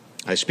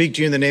I speak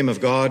to you in the name of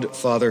God,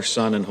 Father,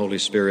 Son, and Holy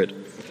Spirit.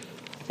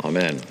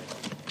 Amen.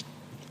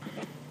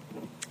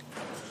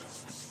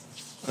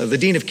 The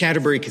Dean of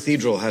Canterbury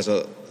Cathedral has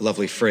a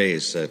lovely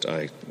phrase that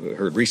I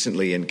heard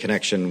recently in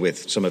connection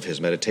with some of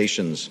his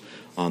meditations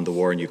on the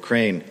war in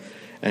Ukraine.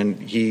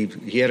 And he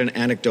had an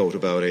anecdote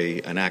about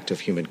an act of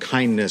human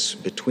kindness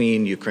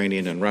between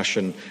Ukrainian and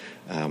Russian,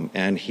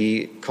 and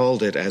he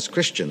called it, as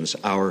Christians,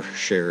 our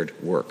shared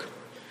work.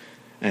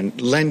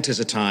 And Lent is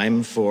a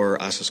time for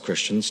us as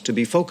Christians to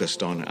be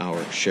focused on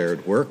our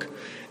shared work.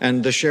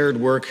 And the shared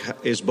work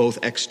is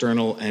both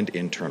external and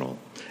internal.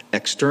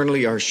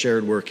 Externally, our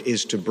shared work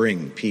is to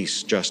bring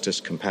peace, justice,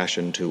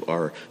 compassion to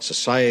our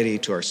society,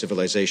 to our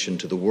civilization,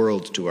 to the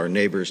world, to our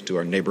neighbors, to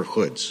our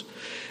neighborhoods.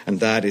 And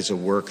that is a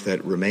work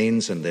that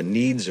remains, and the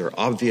needs are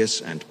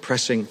obvious and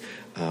pressing,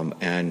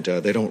 and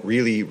they don't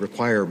really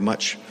require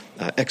much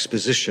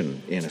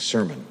exposition in a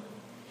sermon.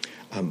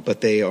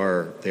 But they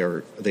are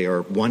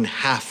one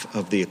half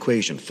of the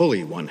equation,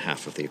 fully one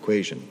half of the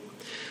equation.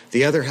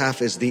 The other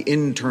half is the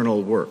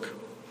internal work,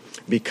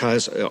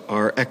 because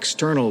our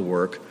external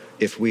work,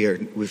 if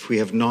we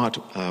have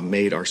not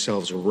made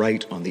ourselves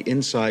right on the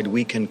inside,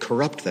 we can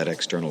corrupt that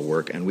external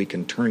work and we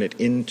can turn it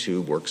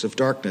into works of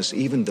darkness,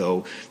 even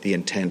though the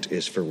intent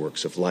is for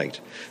works of light.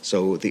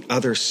 So the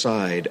other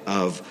side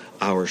of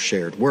our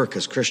shared work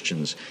as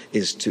Christians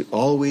is to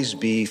always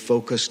be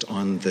focused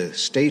on the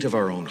state of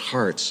our own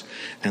hearts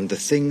and the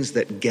things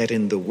that get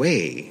in the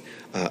way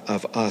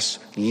of us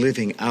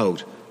living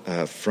out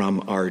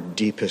from our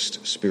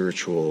deepest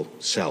spiritual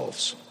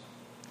selves.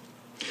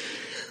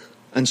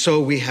 And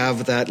so we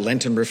have that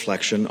Lenten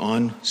reflection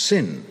on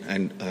sin.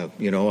 And,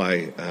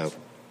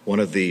 one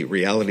of the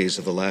realities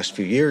of the last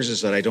few years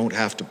is that I don't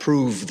have to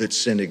prove that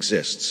sin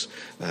exists.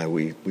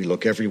 We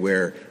look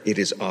everywhere. It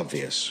is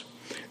obvious.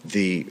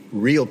 The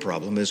real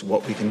problem is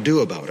what we can do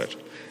about it.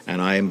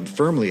 And I am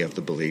firmly of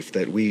the belief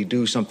that we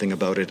do something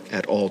about it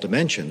at all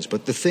dimensions.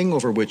 But the thing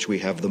over which we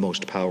have the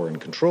most power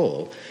and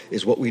control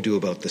is what we do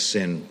about the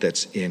sin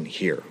that's in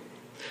here.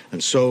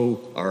 And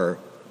so our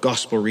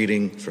Gospel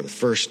reading for the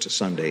first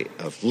Sunday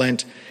of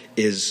Lent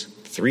is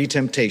 3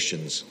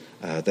 temptations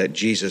that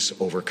Jesus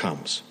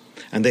overcomes.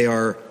 And they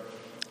are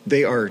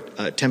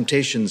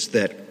temptations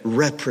that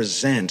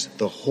represent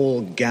the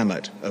whole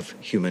gamut of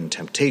human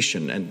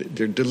temptation, and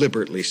they're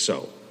deliberately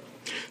so.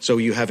 So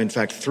you have, in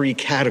fact, 3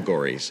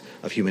 categories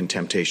of human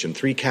temptation,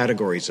 3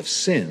 categories of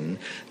sin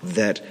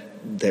that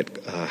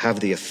have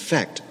the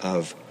effect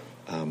of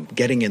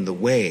getting in the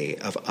way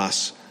of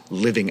us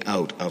living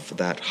out of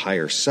that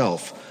higher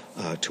self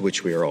to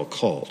which we are all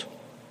called.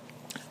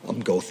 I'll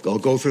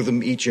go through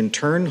them each in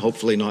turn,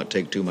 hopefully not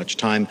take too much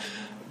time.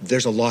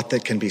 There's a lot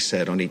that can be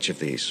said on each of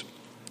these.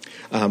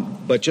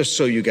 But just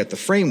so you get the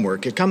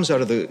framework, it comes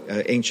out of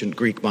the ancient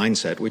Greek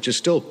mindset, which is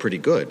still pretty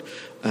good,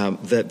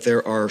 that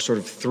there are sort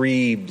of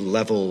 3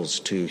 levels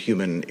to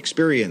human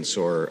experience,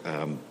 or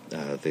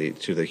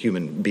to the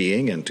human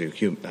being and to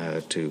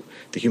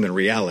the human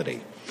reality.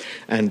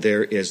 And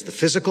there is the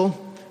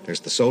physical,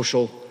 there's the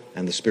social,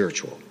 and the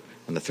spiritual.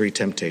 And the 3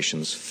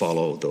 temptations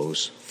follow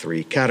those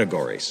 3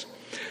 categories.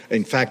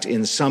 In fact,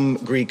 in some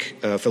Greek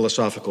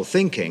philosophical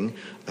thinking,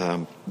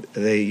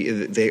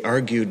 they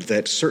argued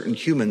that certain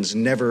humans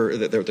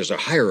there's a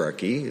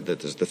hierarchy, that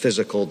there's the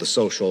physical, the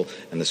social,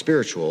 and the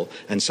spiritual,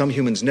 and some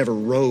humans never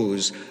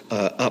rose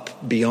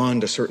up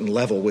beyond a certain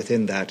level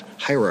within that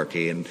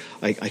hierarchy. And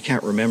I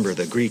can't remember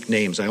the Greek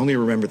names. I only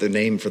remember the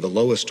name for the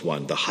lowest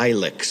one, the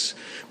hylics,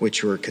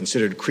 which were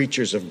considered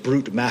creatures of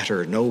brute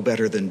matter, no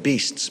better than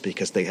beasts,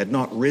 because they had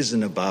not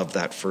risen above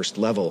that first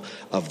level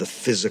of the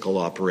physical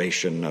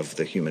operation of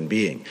the human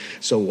being.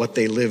 So what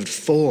they lived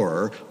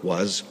for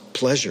was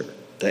pleasure,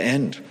 the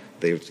end.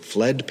 They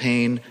fled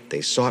pain,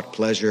 they sought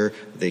pleasure,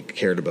 they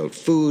cared about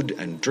food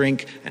and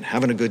drink and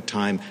having a good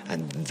time,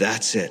 and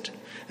that's it.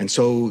 And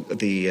so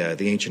the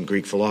ancient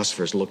Greek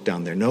philosophers looked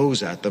down their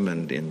nose at them,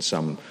 and in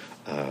some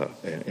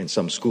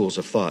schools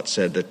of thought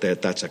said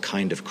that that's a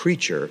kind of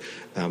creature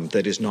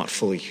that is not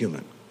fully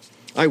human.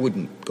 I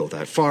wouldn't go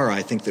that far.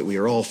 I think that we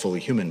are all fully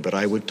human, but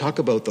I would talk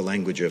about the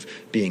language of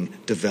being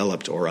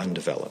developed or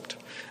undeveloped.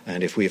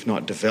 And if we have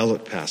not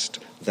developed past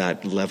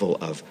that level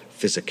of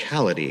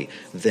physicality,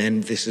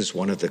 then this is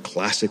one of the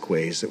classic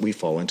ways that we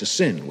fall into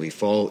sin. We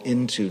fall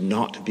into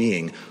not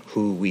being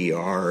who we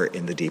are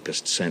in the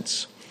deepest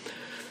sense.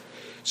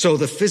 So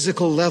the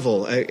physical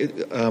level,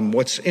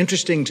 what's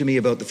interesting to me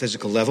about the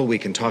physical level, we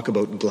can talk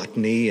about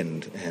gluttony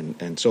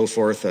and so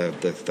forth,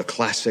 the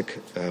classic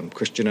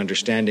Christian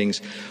understandings.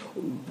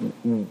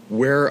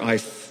 Where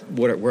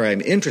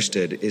I'm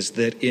interested is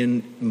that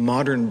in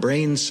modern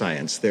brain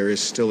science, there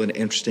is still an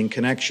interesting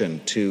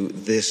connection to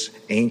this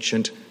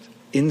ancient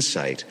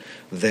insight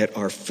that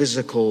our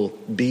physical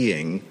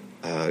being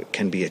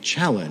can be a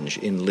challenge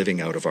in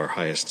living out of our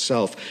highest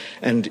self.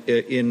 And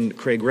in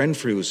Craig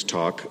Renfrew's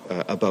talk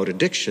about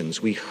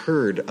addictions, we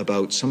heard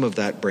about some of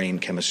that brain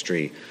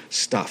chemistry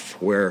stuff,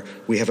 where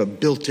we have a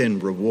built-in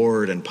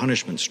reward and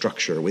punishment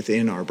structure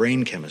within our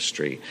brain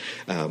chemistry,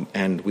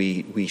 and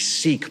we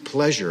seek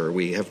pleasure.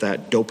 We have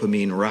that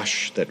dopamine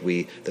rush that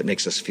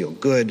makes us feel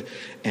good.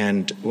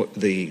 And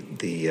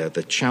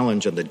the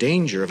challenge and the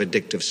danger of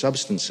addictive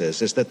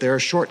substances is that they're a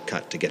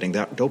shortcut to getting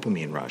that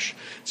dopamine rush.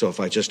 So if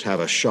I just have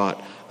a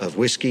shot of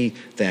whiskey,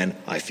 then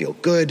I feel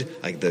good.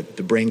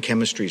 The brain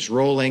chemistry is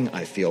rolling.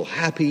 I feel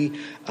happy.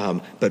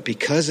 But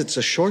because it's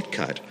a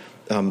shortcut,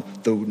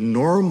 the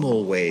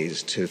normal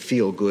ways to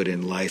feel good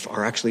in life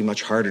are actually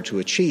much harder to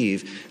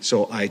achieve.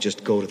 So I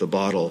just go to the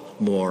bottle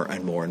more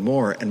and more and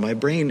more. And my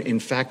brain, in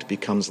fact,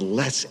 becomes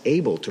less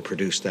able to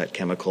produce that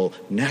chemical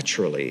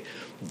naturally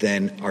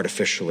than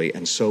artificially.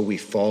 And so we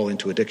fall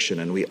into addiction.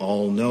 And we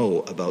all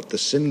know about the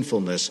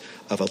sinfulness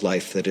of a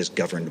life that is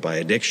governed by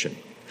addiction.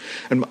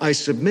 And I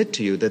submit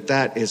to you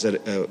that is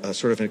a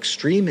sort of an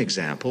extreme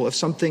example of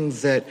something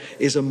that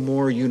is a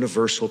more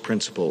universal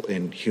principle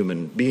in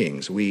human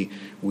beings. We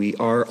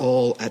are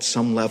all at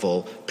some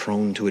level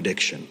prone to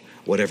addiction,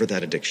 whatever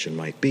that addiction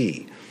might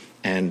be.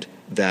 And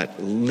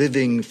that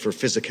living for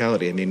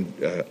physicality,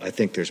 I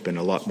think there's been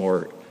a lot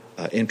more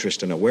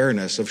interest and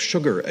awareness of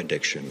sugar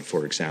addiction,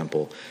 for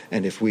example.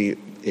 And if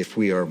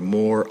we are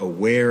more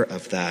aware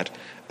of that,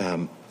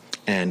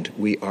 and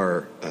we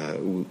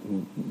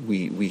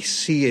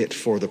see it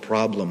for the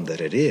problem that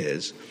it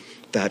is,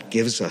 that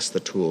gives us the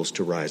tools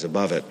to rise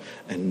above it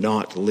and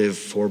not live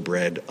for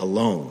bread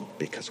alone.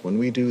 Because when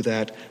we do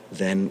that,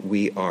 then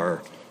we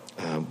are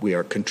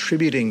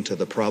contributing to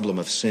the problem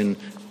of sin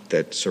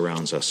that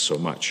surrounds us so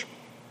much.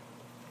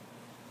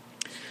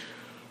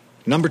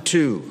 Number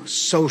 2,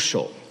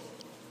 social.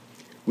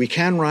 We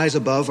can rise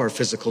above our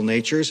physical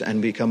natures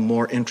and become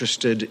more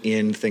interested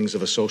in things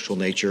of a social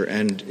nature.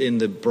 And in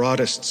the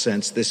broadest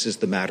sense, this is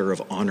the matter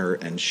of honor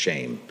and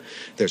shame.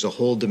 There's a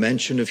whole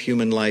dimension of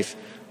human life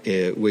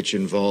which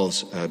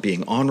involves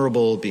being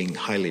honorable, being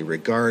highly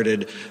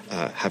regarded,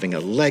 having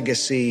a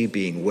legacy,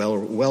 being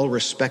well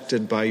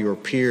respected by your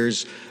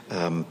peers,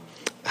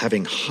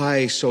 having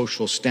high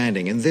social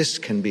standing. And this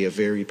can be a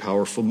very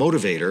powerful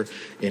motivator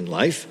in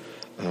life.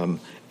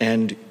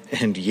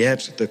 And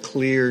yet the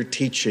clear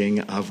teaching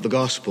of the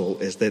gospel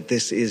is that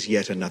this is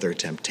yet another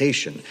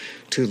temptation,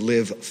 to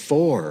live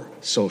for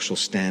social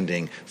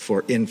standing,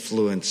 for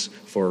influence,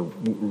 for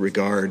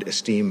regard,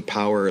 esteem,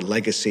 power,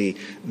 legacy.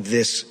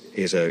 This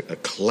is a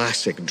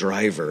classic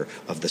driver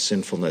of the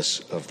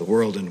sinfulness of the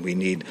world, and we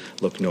need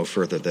look no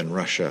further than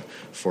Russia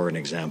for an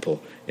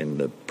example in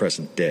the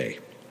present day.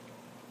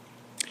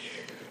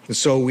 And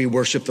so we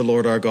worship the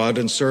Lord our God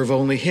and serve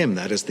only Him.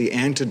 That is the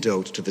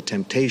antidote to the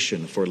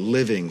temptation for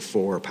living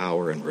for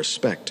power and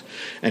respect.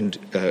 And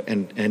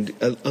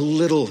a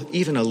little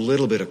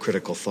bit of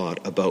critical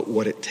thought about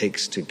what it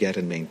takes to get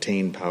and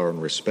maintain power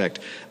and respect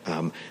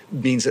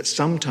means that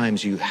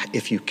sometimes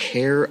if you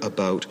care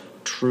about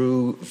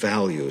true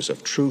values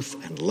of truth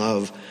and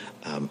love,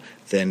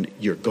 then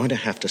you're going to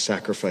have to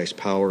sacrifice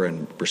power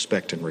and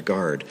respect and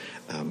regard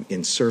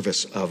in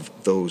service of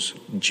those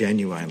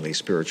genuinely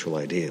spiritual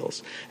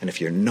ideals. And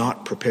if you're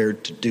not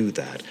prepared to do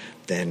that,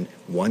 then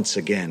once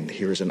again,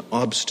 here's an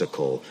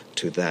obstacle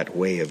to that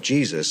way of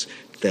Jesus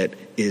that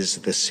is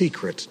the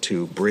secret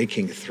to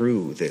breaking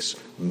through this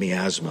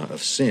miasma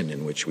of sin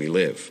in which we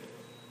live.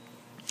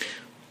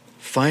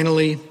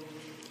 Finally,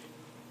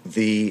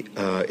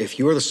 if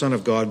you are the Son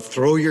of God,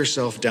 throw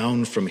yourself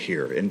down from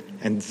here.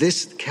 And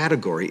this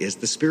category is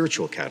the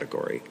spiritual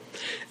category.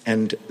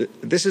 And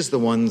this is the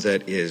one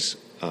that is,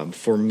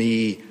 for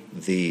me,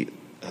 the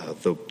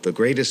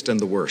greatest and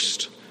the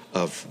worst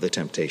of the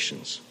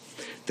temptations.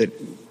 That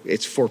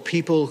it's for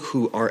people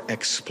who are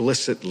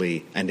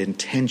explicitly and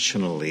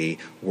intentionally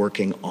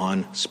working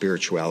on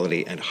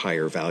spirituality and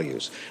higher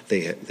values.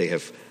 They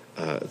have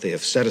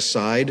set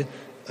aside.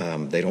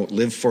 They don't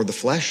live for the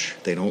flesh.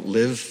 They don't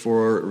live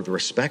for the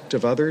respect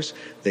of others.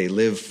 They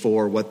live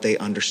for what they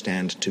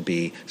understand to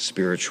be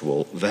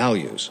spiritual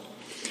values.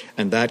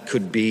 And that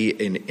could be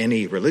in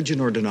any religion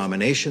or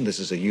denomination. This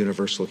is a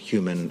universal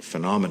human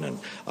phenomenon.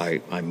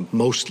 I'm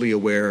mostly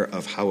aware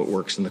of how it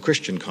works in the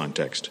Christian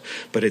context.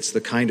 But it's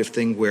the kind of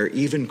thing where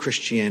even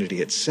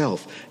Christianity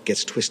itself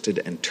gets twisted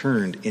and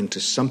turned into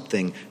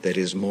something that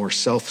is more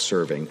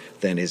self-serving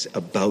than is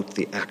about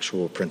the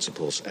actual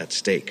principles at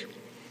stake.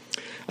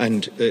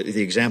 And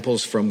the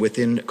examples from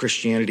within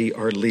Christianity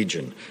are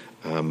legion.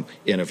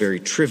 In a very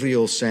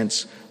trivial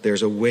sense,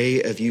 there's a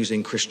way of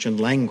using Christian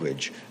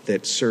language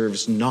that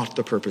serves not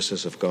the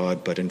purposes of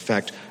God, but in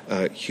fact,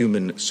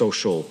 human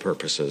social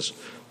purposes.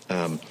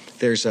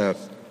 There's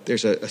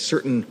a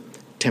certain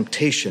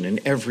temptation in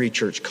every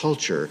church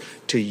culture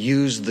to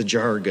use the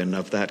jargon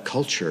of that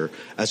culture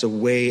as a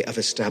way of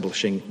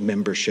establishing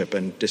membership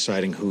and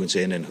deciding who's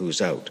in and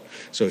who's out.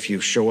 So if you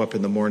show up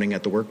in the morning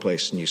at the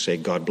workplace and you say,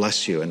 God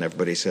bless you, and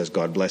everybody says,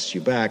 God bless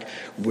you back,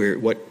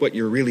 what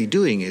you're really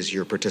doing is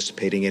you're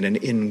participating in an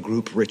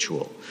in-group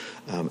ritual.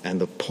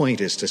 And the point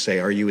is to say,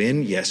 are you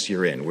in? Yes,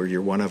 you're in.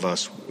 You're one of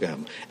us.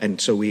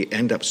 And so we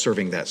end up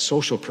serving that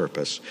social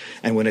purpose.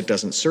 And when it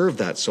doesn't serve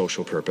that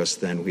social purpose,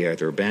 then we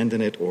either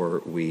abandon it or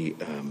we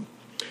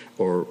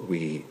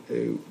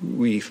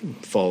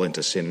fall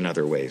into sin in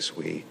other ways.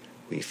 We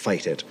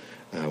fight it.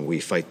 We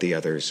fight the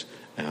others.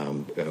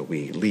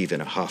 We leave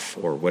in a huff,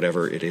 or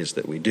whatever it is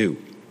that we do.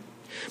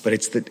 But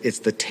it's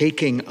the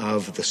taking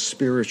of the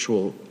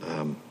spiritual,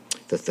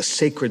 the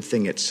sacred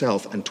thing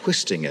itself, and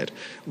twisting it,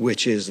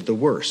 which is the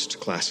worst,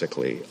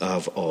 classically,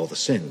 of all the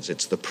sins.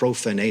 It's the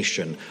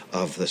profanation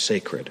of the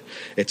sacred.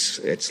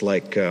 It's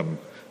like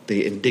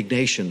the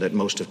indignation that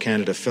most of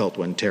Canada felt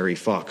when Terry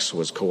Fox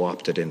was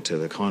co-opted into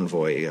the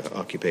convoy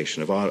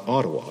occupation of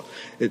Ottawa.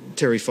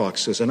 Terry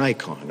Fox is an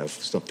icon of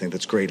something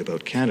that's great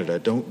about Canada.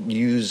 Don't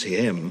use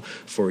him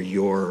for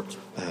your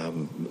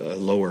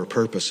lower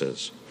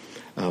purposes.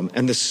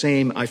 And the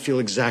same, I feel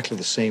exactly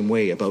the same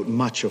way about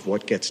much of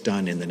what gets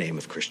done in the name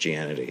of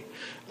Christianity.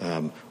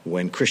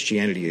 When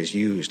Christianity is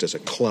used as a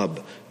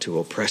club to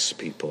oppress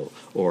people,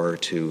 or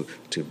to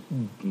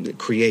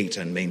create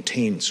and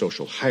maintain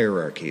social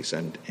hierarchies,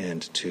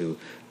 and to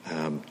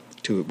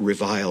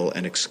revile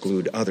and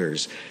exclude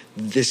others,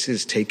 this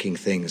is taking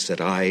things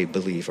that I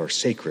believe are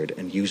sacred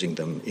and using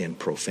them in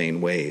profane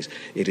ways.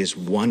 It is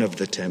one of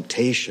the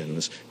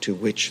temptations to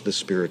which the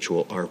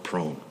spiritual are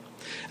prone.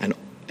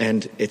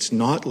 And it's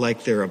not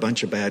like there are a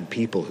bunch of bad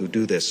people who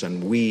do this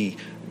and we,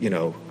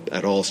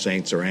 at All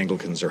Saints or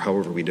Anglicans or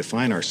however we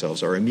define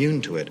ourselves, are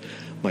immune to it.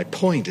 My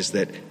point is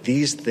that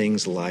these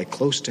things lie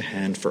close to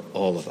hand for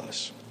all of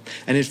us.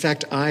 And in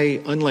fact,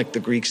 I, unlike the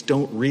Greeks,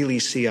 don't really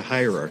see a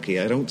hierarchy.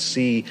 I don't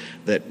see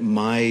that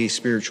my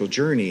spiritual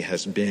journey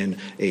has been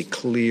a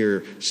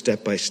clear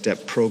step-by-step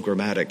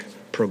programmatic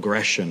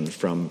progression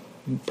from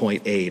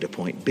point A to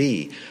point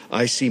B.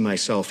 I see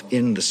myself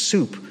in the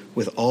soup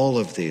with all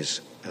of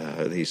these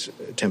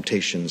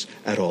temptations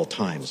at all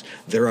times.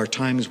 There are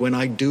times when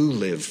I do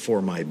live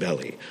for my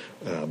belly.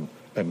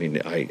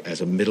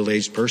 As a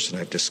middle-aged person,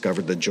 I've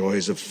discovered the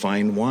joys of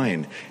fine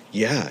wine.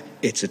 Yeah,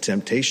 it's a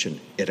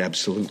temptation. It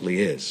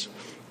absolutely is.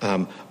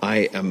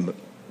 I am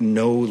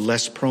no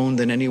less prone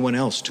than anyone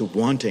else to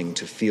wanting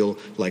to feel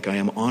like I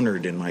am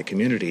honored in my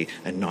community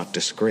and not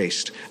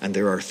disgraced. And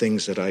there are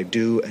things that I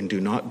do and do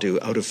not do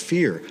out of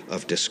fear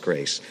of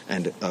disgrace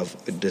and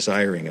of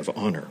desiring of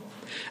honor.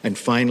 And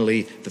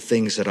finally, the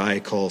things that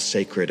I call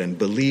sacred and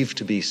believe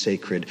to be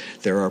sacred,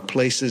 there are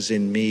places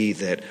in me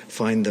that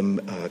find them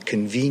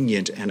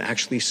convenient and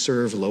actually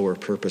serve lower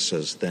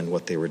purposes than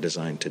what they were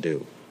designed to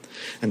do.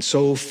 And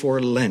so for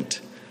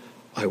Lent,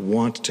 I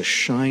want to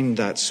shine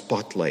that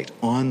spotlight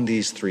on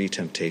these three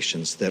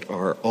temptations that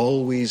are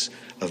always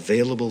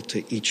available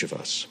to each of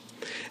us.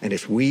 And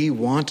if we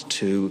want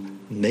to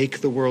make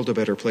the world a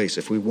better place,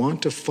 if we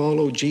want to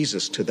follow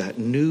Jesus to that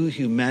new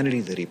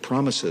humanity that he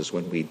promises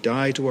when we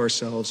die to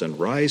ourselves and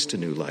rise to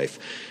new life,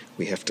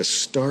 we have to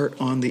start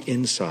on the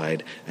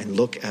inside and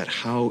look at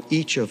how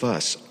each of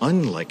us,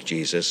 unlike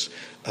Jesus,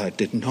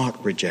 did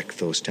not reject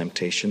those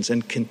temptations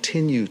and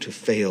continue to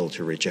fail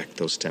to reject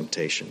those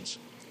temptations.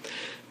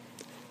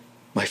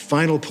 My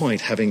final point,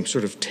 having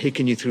sort of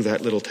taken you through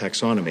that little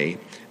taxonomy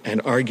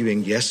and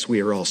arguing, yes,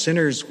 we are all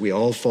sinners, we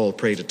all fall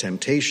prey to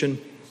temptation.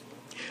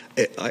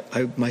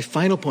 My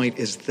final point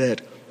is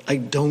that I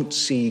don't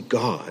see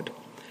God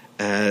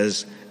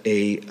as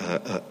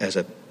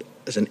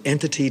an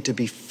entity to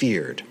be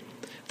feared.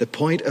 The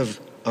point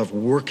of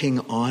working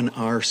on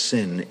our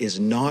sin is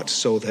not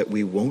so that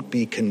we won't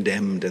be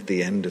condemned at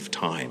the end of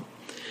time.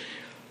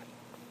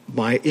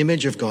 My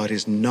image of God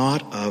is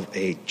not of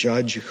a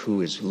judge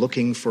who is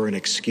looking for an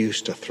excuse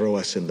to throw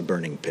us in the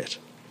burning pit.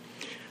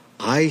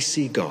 I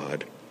see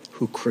God,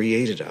 who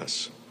created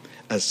us,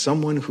 as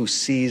someone who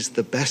sees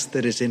the best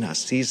that is in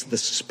us, sees the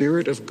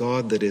Spirit of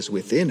God that is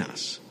within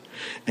us,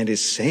 and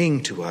is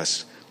saying to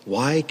us,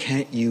 why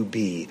can't you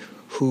be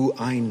who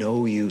I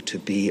know you to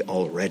be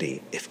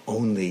already, if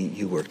only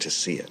you were to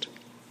see it?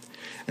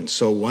 And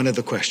so one of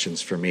the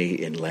questions for me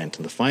in Lent,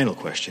 and the final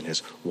question, is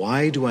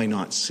why do I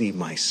not see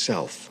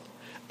myself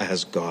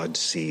as God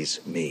sees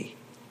me?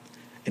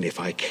 And if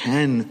I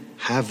can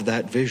have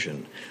that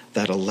vision,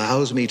 that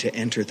allows me to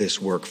enter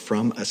this work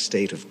from a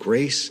state of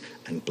grace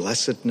and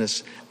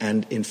blessedness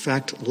and, in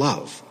fact,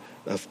 love,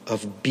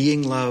 of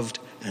being loved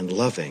and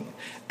loving,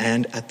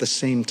 and at the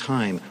same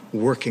time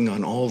working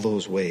on all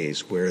those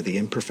ways where the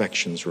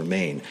imperfections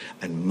remain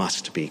and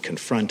must be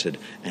confronted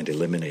and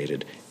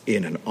eliminated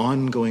in an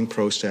ongoing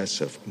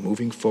process of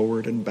moving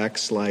forward and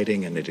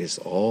backsliding. And it is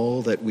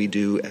all that we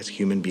do as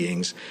human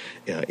beings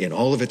in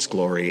all of its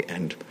glory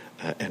and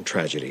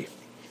tragedy.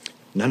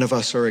 None of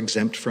us are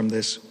exempt from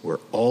this. We're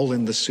all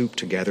in the soup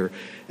together,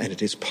 and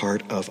it is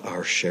part of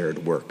our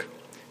shared work.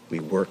 We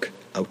work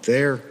out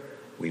there,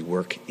 we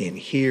work in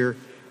here,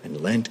 and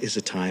Lent is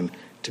a time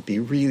to be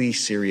really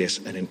serious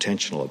and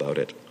intentional about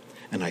it.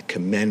 And I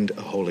commend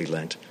a Holy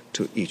Lent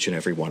to each and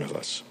every one of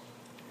us.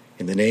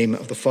 In the name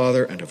of the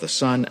Father, and of the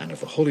Son, and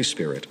of the Holy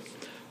Spirit,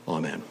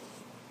 Amen.